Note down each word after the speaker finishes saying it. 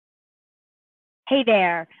Hey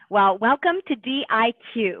there. Well, welcome to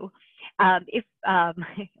DIQ. Of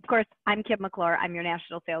course, I'm Kim McClur. I'm your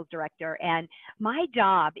National Sales Director, and my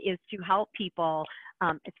job is to help people.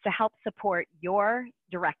 It's to help support your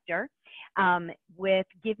director with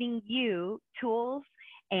giving you tools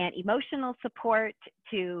and emotional support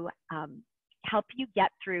to help you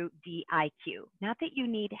get through DIQ. Not that you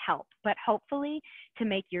need help, but hopefully to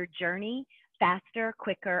make your journey faster,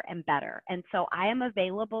 quicker, and better. And so I am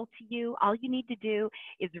available to you. All you need to do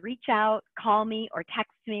is reach out, call me, or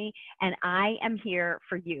text me, and I am here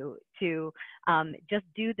for you to just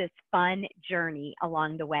do this fun journey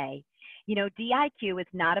along the way. You know, DIQ is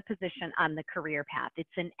not a position on the career path. It's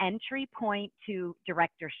an entry point to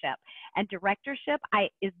directorship. And directorship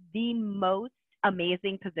is the most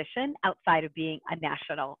amazing position outside of being a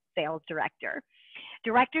national sales director.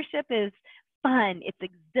 Directorship is fun, it's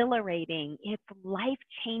exhilarating, it's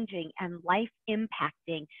life-changing and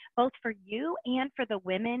life-impacting, both for you and for the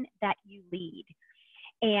women that you lead.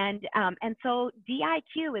 And so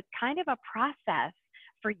DIQ is kind of a process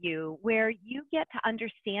for you where you get to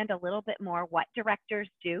understand a little bit more what directors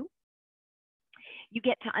do. You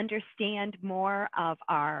get to understand more of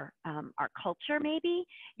our culture, maybe.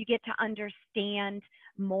 You get to understand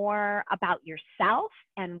more about yourself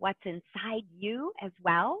and what's inside you as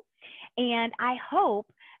well. And I hope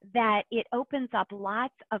that it opens up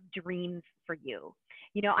lots of dreams for you.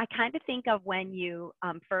 You know, I kind of think of when you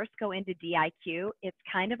first go into DIQ, it's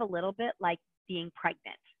kind of a little bit like being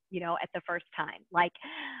pregnant, you know, at the first time. Like,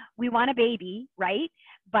 we want a baby, right?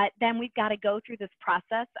 But then we've got to go through this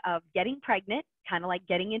process of getting pregnant, kind of like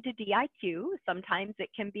getting into DIQ. Sometimes it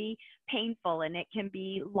can be painful and it can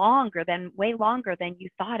be way longer than you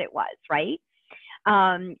thought it was, right?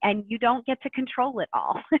 And you don't get to control it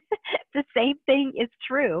all. The same thing is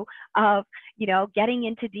true of, you know, getting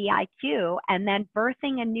into DIQ, and then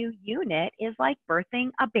birthing a new unit is like birthing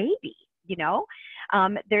a baby. You know,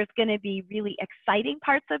 there's going to be really exciting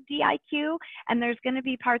parts of DIQ, and there's going to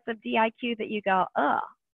be parts of DIQ that you go, oh,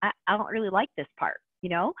 I don't really like this part. You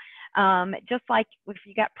know, just like if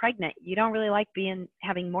you got pregnant, you don't really like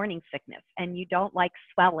having morning sickness, and you don't like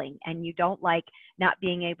swelling, and you don't like not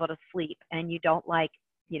being able to sleep, and you don't like,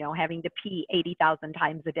 you know, having to pee 80,000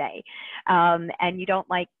 times a day, and you don't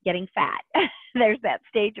like getting fat. There's that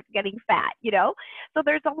stage of getting fat, you know? So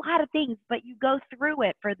there's a lot of things, but you go through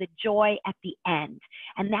it for the joy at the end.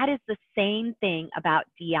 And that is the same thing about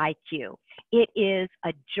DIQ. It is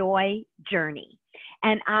a joy journey.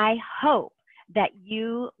 And I hope that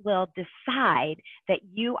you will decide that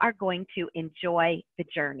you are going to enjoy the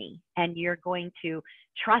journey and you're going to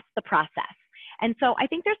trust the process. And so I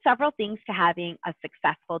think there's several things to having a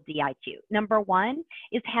successful DIQ. Number one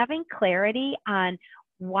is having clarity on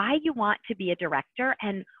why you want to be a director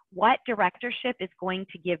and what directorship is going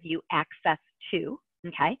to give you access to,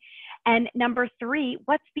 okay? And number three,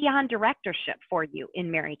 what's beyond directorship for you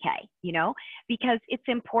in Mary Kay, you know? Because it's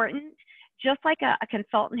important, just like a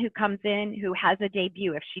consultant who comes in who has a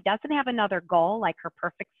debut, if she doesn't have another goal, like her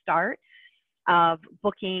perfect start of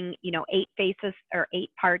booking, you know, 8 faces or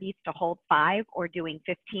 8 parties to hold 5, or doing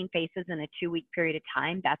 15 faces in a 2-week period of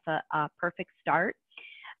time, that's a perfect start.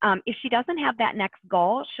 If she doesn't have that next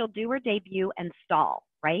goal, she'll do her debut and stall,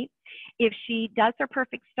 right? If she does her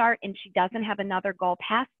perfect start and she doesn't have another goal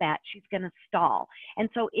past that, she's going to stall. And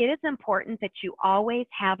so it is important that you always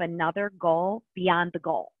have another goal beyond the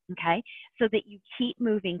goal, okay? So that you keep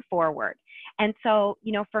moving forward. And so,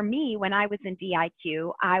 you know, for me, when I was in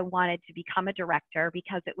DIQ, I wanted to become a director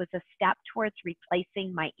because it was a step towards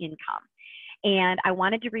replacing my income. And I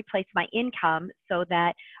wanted to replace my income so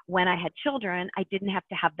that when I had children, I didn't have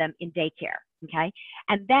to have them in daycare, okay?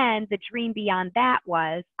 And then the dream beyond that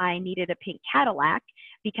was I needed a pink Cadillac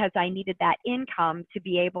because I needed that income to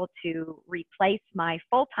be able to replace my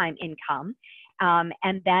full-time income,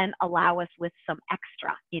 and then allow us with some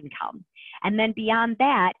extra income. And then beyond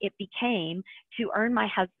that, it became to earn my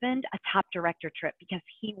husband a top director trip because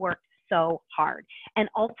he worked so hard. And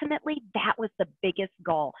ultimately, that was the biggest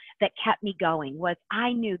goal that kept me going, was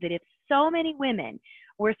I knew that if so many women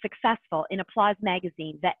were successful in Applause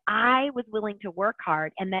magazine, that I was willing to work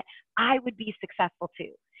hard and that I would be successful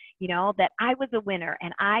too. You know, that I was a winner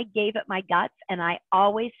and I gave it my guts and I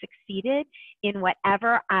always succeeded in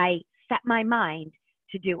whatever I set my mind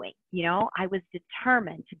to doing. You know, I was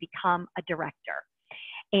determined to become a director.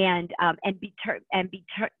 And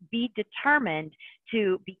be determined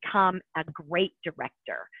to become a great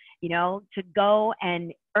director, you know, to go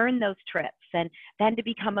and earn those trips, and then to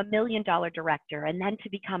become $1 million director, and then to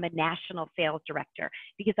become a national sales director,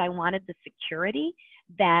 because I wanted the security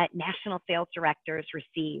that national sales directors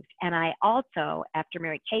received. And I also, after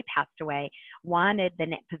Mary Kay passed away, wanted the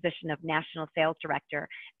position of national sales director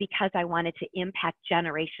because I wanted to impact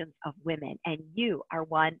generations of women. And you are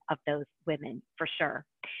one of those women for sure.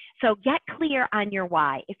 So get clear on your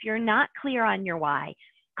why. If you're not clear on your why,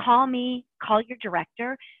 call me, call your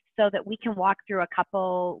director so that we can walk through a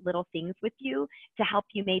couple little things with you to help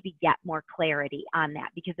you maybe get more clarity on that,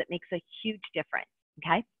 because it makes a huge difference,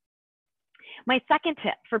 okay? My second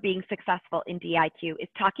tip for being successful in DIQ is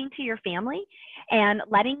talking to your family and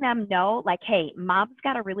letting them know, like, hey, mom's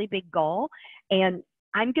got a really big goal and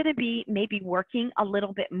I'm going to be maybe working a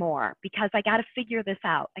little bit more because I got to figure this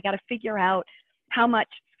out. I got to figure out how much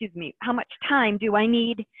time do I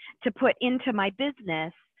need to put into my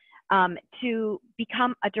business to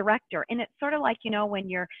become a director. And it's sort of like, you know, when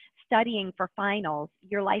you're studying for finals,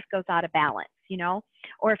 your life goes out of balance, you know,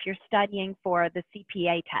 or if you're studying for the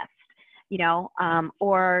CPA test, you know,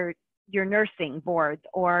 or your nursing boards,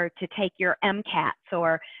 or to take your MCATs,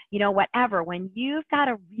 or, you know, whatever. When you've got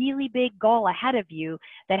a really big goal ahead of you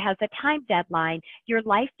that has a time deadline, your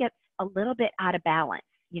life gets a little bit out of balance,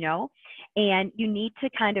 you know, and you need to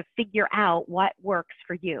kind of figure out what works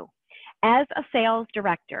for you. As a sales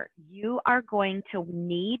director, you are going to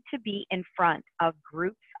need to be in front of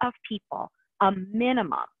groups of people, a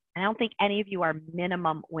minimum. I don't think any of you are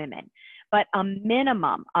minimum women, but a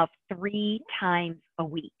minimum of 3 times a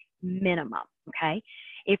week, minimum, okay?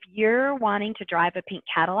 If you're wanting to drive a pink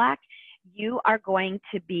Cadillac, you are going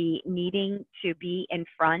to be needing to be in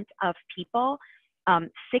front of people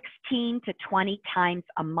 16 to 20 times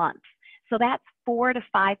a month. So that's 4 to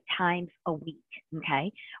 5 times a week,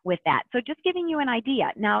 okay, with that. So just giving you an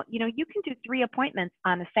idea. Now, you know, you can do 3 appointments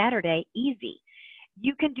on a Saturday, easy.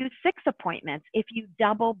 You can do 6 appointments if you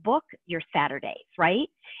double book your Saturdays, right?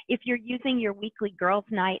 If you're using your weekly girls'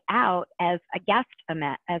 night out as a guest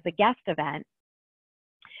event,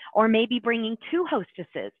 or maybe bringing 2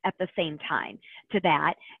 hostesses at the same time to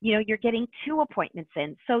that, you know, you're getting 2 appointments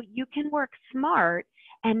in. So you can work smart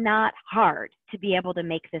and not hard to be able to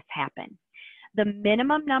make this happen. The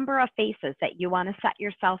minimum number of faces that you want to set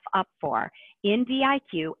yourself up for in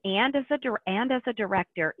DIQ and as a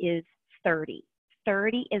director is 30.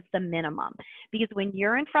 30 is the minimum, because when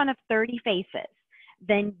you're in front of 30 faces,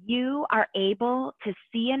 then you are able to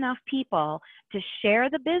see enough people to share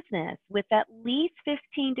the business with at least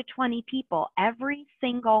 15 to 20 people every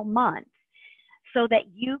single month, so that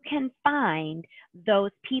you can find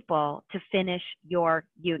those people to finish your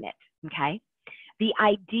unit, okay? The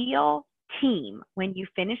ideal team when you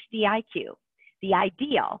finish DIQ, the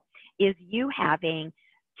ideal is you having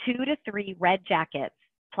 2 to 3 red jackets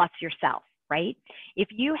plus yourself, right? If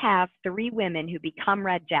you have 3 women who become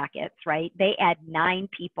red jackets, right, they add 9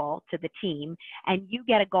 people to the team and you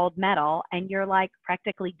get a gold medal and you're like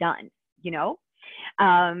practically done, you know?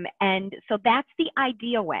 And so that's the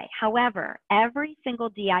ideal way. However, every single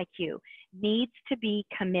DIQ needs to be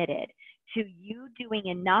committed to you doing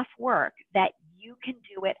enough work that you can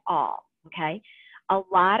do it all, okay? A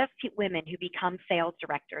lot of women who become sales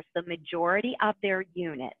directors, the majority of their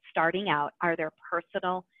unit starting out are their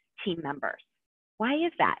personal team members. Why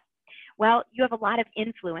is that? Well, you have a lot of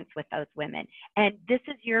influence with those women, and this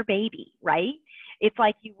is your baby, right? It's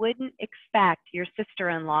like you wouldn't expect your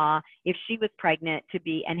sister-in-law, if she was pregnant to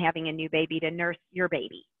be and having a new baby, to nurse your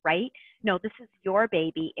baby, right? No, this is your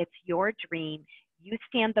baby. It's your dream. You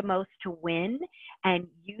stand the most to win, and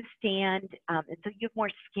you stand, and so you have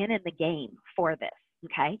more skin in the game for this.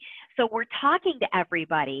 Okay, so we're talking to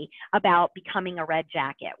everybody about becoming a red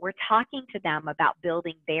jacket. We're talking to them about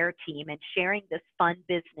building their team and sharing this fun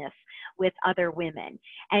business with other women.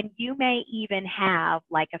 And you may even have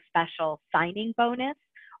like a special signing bonus,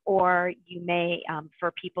 or you may,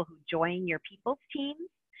 for people who join your people's teams,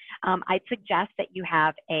 I'd suggest that you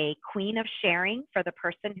have a queen of sharing for the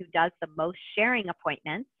person who does the most sharing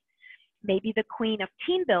appointments, maybe the queen of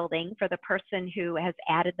team building for the person who has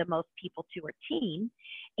added the most people to her team,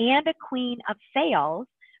 and a queen of sales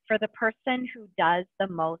for the person who does the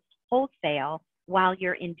most wholesale while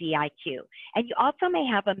you're in DIQ. And you also may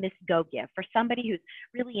have a Miss Go Give for somebody who's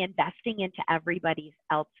really investing into everybody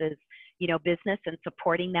else's, you know, business and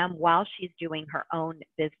supporting them while she's doing her own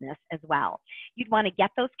business as well. You'd want to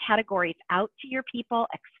get those categories out to your people,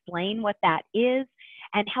 explain what that is,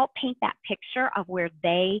 and help paint that picture of where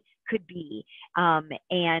they could be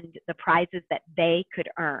and the prizes that they could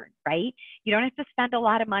earn, right? You don't have to spend a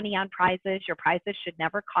lot of money on prizes. Your prizes should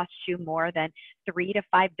never cost you more than $3 to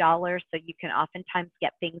 $5, so you can oftentimes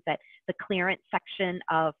get things at the clearance section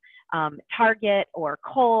of Target or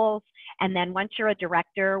Kohl's. And then once you're a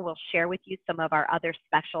director, we'll share with you some of our other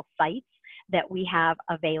special sites that we have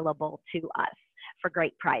available to us for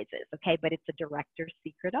great prizes, okay? But it's a director's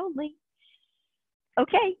secret only.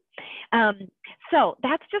 Okay, so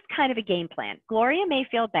that's just kind of a game plan. Gloria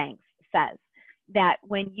Mayfield Banks says that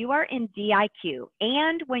when you are in DIQ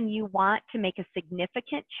and when you want to make a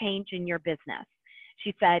significant change in your business,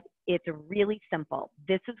 she said, it's really simple.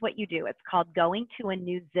 This is what you do. It's called going to a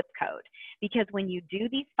new zip code. Because when you do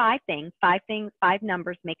these five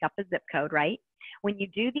numbers make up a zip code, right? When you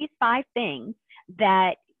do these 5 things,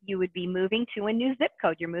 that you would be moving to a new zip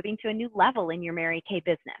code. You're moving to a new level in your Mary Kay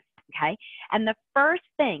business, okay? And the first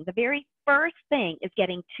thing, the very first thing is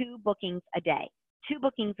getting 2 bookings a day. 2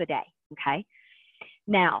 bookings a day, okay?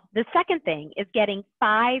 Now, the second thing is getting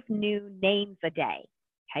 5 new names a day,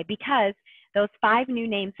 okay? Because those 5 new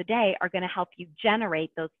names a day are going to help you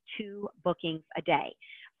generate those 2 bookings a day.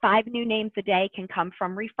 5 new names a day can come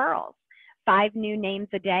from referrals. 5 new names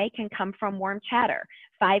a day can come from warm chatter.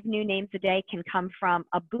 5 new names a day can come from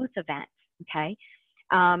a booth event, okay?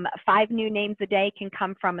 5 new names a day can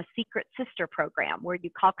come from a secret sister program where you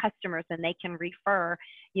call customers and they can refer,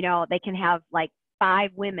 you know, they can have like 5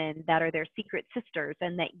 women that are their secret sisters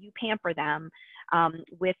and that you pamper them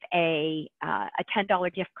with a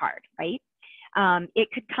 $10 gift card, right? It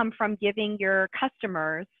could come from giving your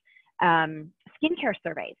customers skincare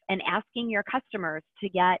surveys and asking your customers to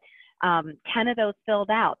get 10 of those filled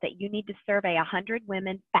out, that you need to survey 100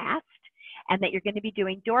 women fast, and that you're going to be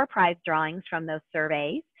doing door prize drawings from those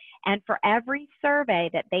surveys. And for every survey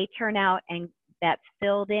that they turn out and that's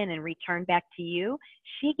filled in and returned back to you,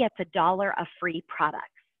 she gets $1 of free products.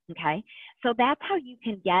 Okay, so that's how you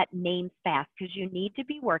can get names fast, because you need to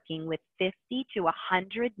be working with 50 to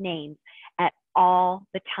 100 names at all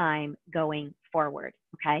the time going forward.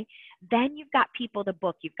 Okay, then you've got people to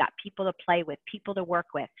book, you've got people to play with, people to work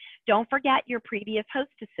with. Don't forget your previous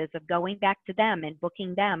hostesses of going back to them and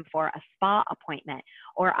booking them for a spa appointment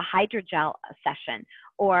or a hydrogel session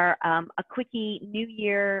or a quickie New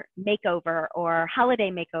Year makeover or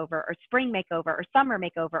holiday makeover or spring makeover or summer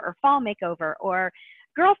makeover or fall makeover or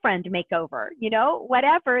girlfriend makeover, you know,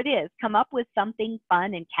 whatever it is, come up with something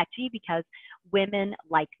fun and catchy, because women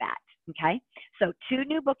like that, okay? So 2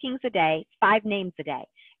 new bookings a day, 5 names a day.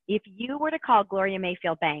 If you were to call Gloria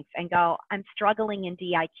Mayfield Banks and go, I'm struggling in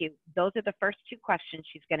DIQ, those are the first 2 questions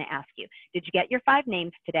she's going to ask you. Did you get your 5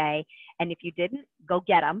 names today? And if you didn't, go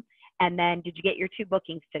get them. And then did you get your 2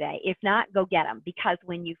 bookings today? If not, go get them. Because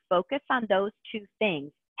when you focus on those 2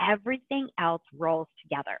 things, everything else rolls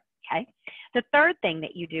together. Okay. The third thing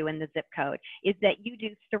that you do in the zip code is that you do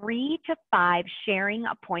 3 to 5 sharing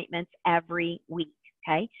appointments every week.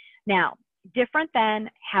 Okay. Now, different than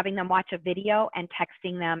having them watch a video and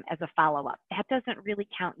texting them as a follow-up. That doesn't really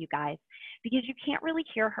count, you guys, because you can't really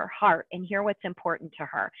hear her heart and hear what's important to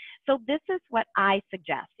her. So this is what I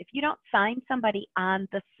suggest. If you don't sign somebody on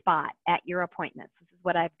the spot at your appointments, this is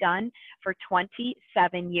what I've done for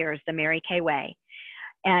 27 years, the Mary Kay way,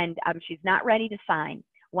 and she's not ready to sign.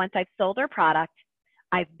 Once I've sold her product,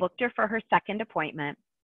 I've booked her for her 2nd appointment,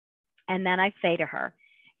 and then I say to her,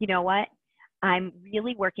 you know what? I'm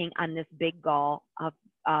really working on this big goal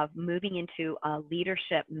of moving into a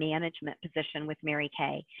leadership management position with Mary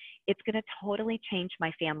Kay. It's going to totally change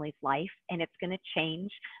my family's life, and it's going to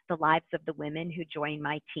change the lives of the women who join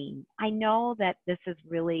my team. I know that this is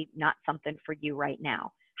really not something for you right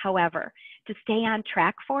now. However, to stay on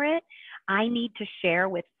track for it, I need to share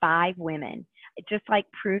with 5 women, just like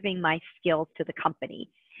proving my skills to the company.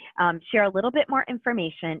 Share a little bit more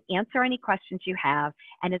information, answer any questions you have,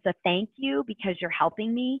 and as a thank you, because you're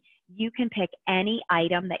helping me, you can pick any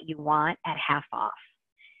item that you want at half off.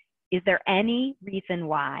 Is there any reason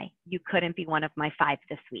why you couldn't be one of my 5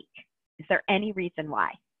 this week? Is there any reason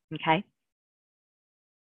why? Okay.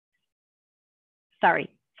 Sorry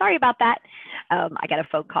about that. I got a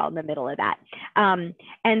phone call in the middle of that.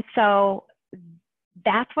 And so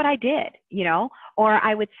that's what I did, you know, or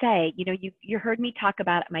I would say, you know, you heard me talk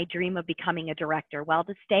about my dream of becoming a director. Well,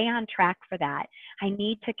 to stay on track for that, I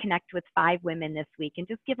need to connect with 5 women this week and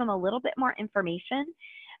just give them a little bit more information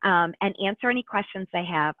and answer any questions they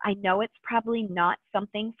have. I know it's probably not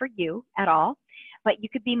something for you at all, but you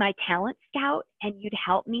could be my talent scout and you'd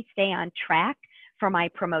help me stay on track for my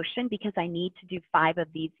promotion, because I need to do 5 of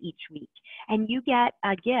these each week. And you get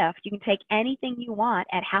a gift. You can take anything you want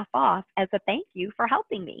at half off as a thank you for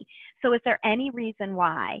helping me. So is there any reason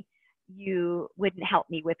why you wouldn't help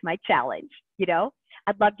me with my challenge? You know,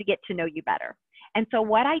 I'd love to get to know you better. And so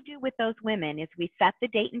what I do with those women is we set the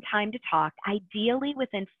date and time to talk, ideally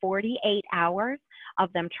within 48 hours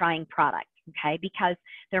of them trying product. okay, because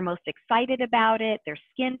they're most excited about it. Their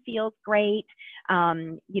skin feels great,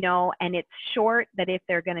 you know, and it's short that if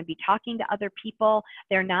they're going to be talking to other people,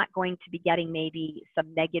 they're not going to be getting maybe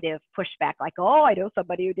some negative pushback like, oh, I know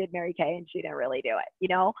somebody who did Mary Kay and she didn't really do it, you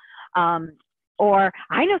know, or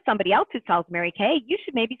I know somebody else who sells Mary Kay, you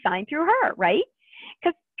should maybe sign through her, right?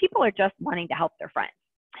 Because people are just wanting to help their friends.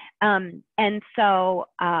 And so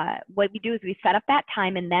what we do is we set up that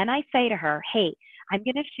time, and then I say to her, hey, I'm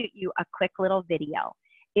going to shoot you a quick little video.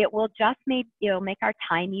 It will just it'll make our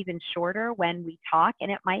time even shorter when we talk,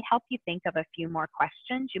 and it might help you think of a few more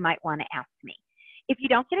questions you might want to ask me. If you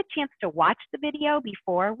don't get a chance to watch the video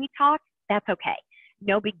before we talk, that's okay.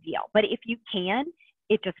 No big deal. But if you can,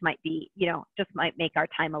 it just might be, you know, just might make our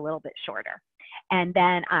time a little bit shorter. And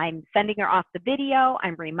then I'm sending her off the video.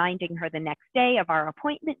 I'm reminding her the next day of our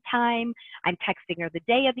appointment time. I'm texting her the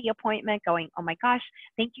day of the appointment going, oh my gosh,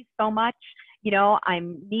 thank you so much. You know,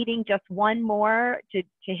 I'm needing just one more to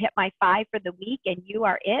hit my 5 for the week, and you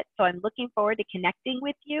are it. So I'm looking forward to connecting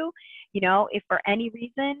with you. You know, if for any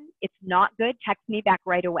reason it's not good, text me back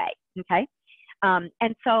right away, okay?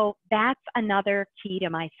 And so that's another key to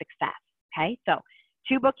my success, okay? So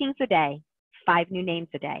 2 bookings a day, 5 new names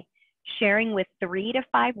a day. Sharing with 3 to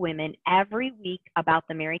 5 women every week about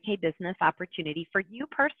the Mary Kay business opportunity for you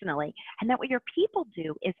personally. And that what your people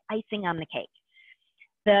do is icing on the cake.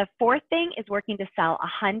 The 4th thing is working to sell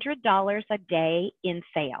 $100 a day in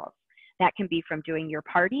sales. That can be from doing your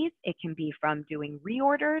parties. It can be from doing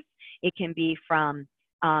reorders. It can be from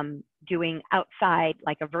doing outside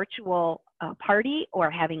like a virtual party, or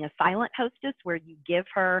having a silent hostess where you give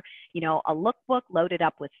her, you know, a lookbook loaded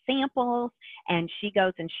up with samples, and she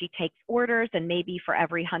goes and she takes orders, and maybe for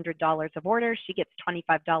every $100 of orders, she gets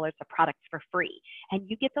 $25 of products for free. And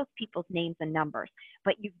you get those people's names and numbers,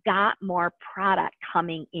 but you've got more product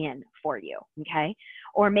coming in for you, okay?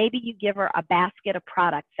 Or maybe you give her a basket of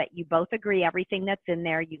products that you both agree everything that's in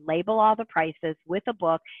there, you label all the prices with a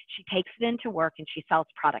book, she takes it into work and she sells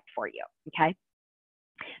product for you, okay?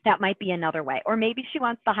 That might be another way. Or maybe she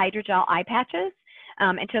wants the hydrogel eye patches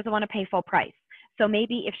and she doesn't want to pay full price. So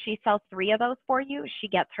maybe if she sells 3 of those for you, she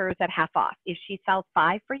gets hers at half off. If she sells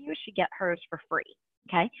 5 for you, she gets hers for free.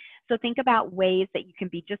 Okay, so think about ways that you can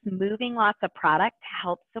be just moving lots of product to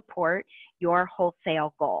help support your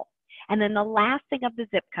wholesale goal. And then the last thing of the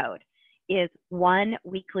zip code is 1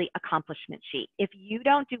 weekly accomplishment sheet. If you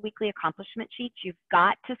don't do weekly accomplishment sheets, you've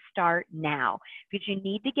got to start now, because you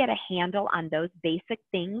need to get a handle on those basic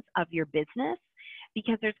things of your business,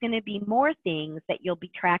 because there's going to be more things that you'll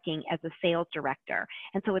be tracking as a sales director.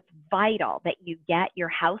 And so it's vital that you get your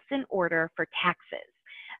house in order for taxes.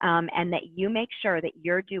 And that you make sure that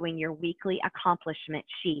you're doing your weekly accomplishment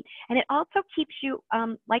sheet. And it also keeps you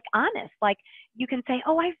like honest. Like you can say,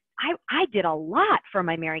 oh, I did a lot for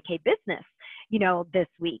my Mary Kay business, you know, this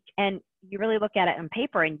week. And you really look at it on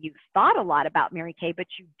paper and you've thought a lot about Mary Kay, but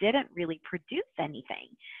you didn't really produce anything,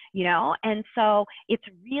 you know? And so it's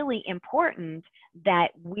really important that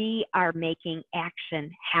we are making action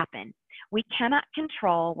happen. We cannot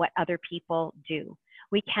control what other people do.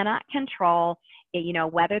 We cannot control, you know,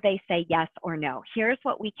 whether they say yes or no. Here's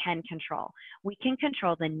what we can control. We can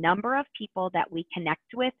control the number of people that we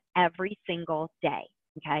connect with every single day,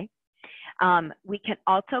 okay? We can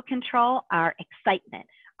also control our excitement,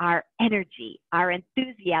 our energy, our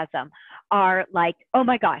enthusiasm, our like, oh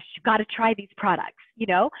my gosh, you got to try these products, you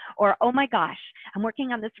know, or oh my gosh, I'm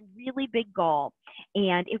working on this really big goal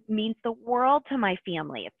and it means the world to my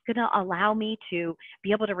family. It's going to allow me to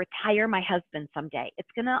be able to retire my husband someday. It's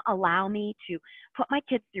going to allow me to put my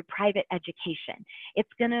kids through private education. It's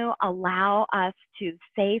going to allow us to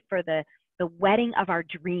save for the wedding of our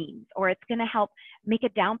dreams, or it's going to help make a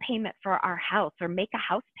down payment for our house or make a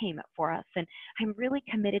house payment for us. And I'm really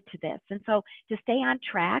committed to this. And so to stay on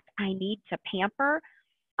track, I need to pamper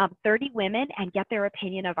 30 women and get their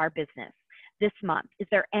opinion of our business this month. Is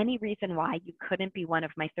there any reason why you couldn't be one of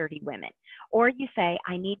my 30 women? Or you say,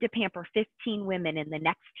 I need to pamper 15 women in the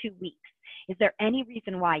next 2 weeks. Is there any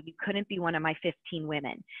reason why you couldn't be one of my 15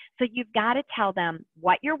 women? So you've got to tell them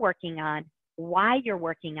what you're working on, why you're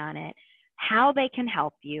working on it, how they can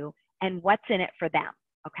help you, and what's in it for them,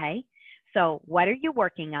 okay? So what are you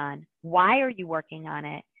working on? Why are you working on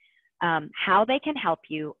it? How they can help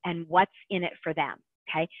you, and what's in it for them,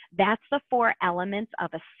 okay? That's the 4 elements of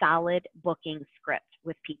a solid booking script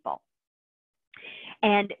with people.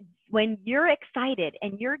 And when you're excited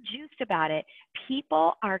and you're juiced about it,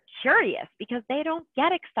 people are curious because they don't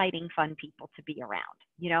get exciting, fun people to be around,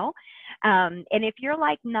 you know? And if you're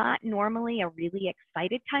like not normally a really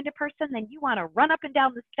excited kind of person, then you want to run up and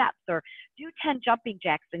down the steps or do 10 jumping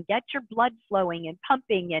jacks and get your blood flowing and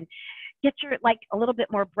pumping and, get your, like, a little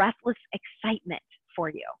bit more breathless excitement for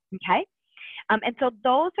you, okay? And so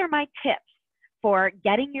those are my tips for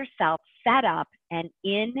getting yourself set up and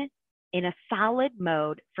in a solid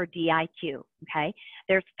mode for DIQ, okay?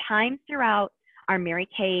 There's times throughout our Mary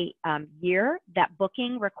Kay year that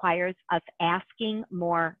booking requires us asking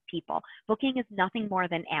more people. Booking is nothing more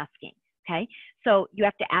than asking, okay? So you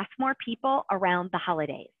have to ask more people around the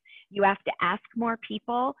holidays. You have to ask more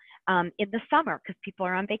people in the summer because people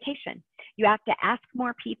are on vacation. You have to ask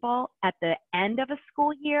more people at the end of a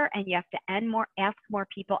school year, and you have to ask more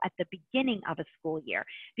people at the beginning of a school year,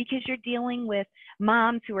 because you're dealing with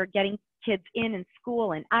moms who are getting kids in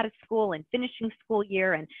school and out of school and finishing school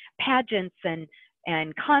year and pageants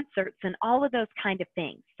and concerts and all of those kind of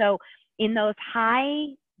things. So in those high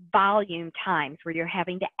volume times where you're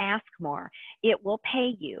having to ask more, it will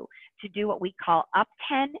pay you to do what we call up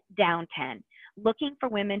 10, down 10, looking for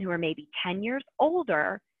women who are maybe 10 years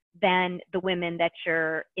older than the women that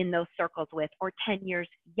you're in those circles with, or 10 years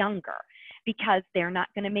younger, because they're not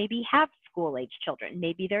going to maybe have school age children.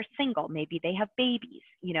 Maybe they're single, maybe they have babies,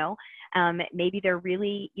 you know, maybe they're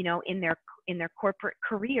really, you know, in their corporate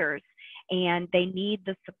careers, and they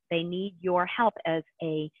need your help as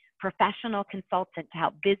a professional consultant to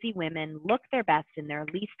help busy women look their best in their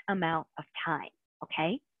least amount of time,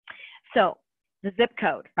 okay? So the zip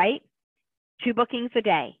code, right? 2 bookings a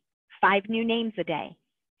day, 5 new names a day,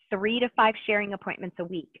 3 to 5 sharing appointments a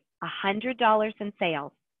week, $100 in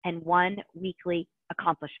sales, and 1 weekly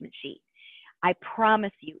accomplishment sheet. I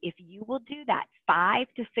promise you, if you will do that 5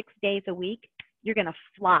 to 6 days a week, you're gonna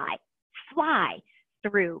fly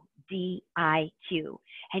through DIQ.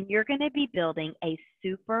 And you're gonna be building a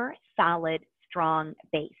super solid, strong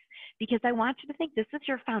base, because I want you to think this is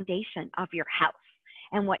your foundation of your house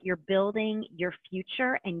and what you're building your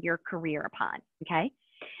future and your career upon, okay?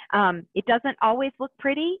 It doesn't always look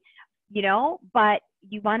pretty, you know, but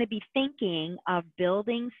you want to be thinking of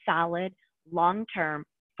building solid long-term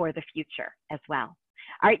for the future as well.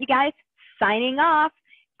 All right, you guys, signing off.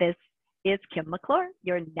 This is Kim McClur,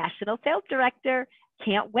 your National Sales Director.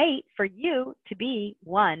 Can't wait for you to be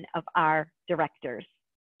one of our directors.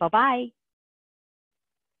 Bye-bye.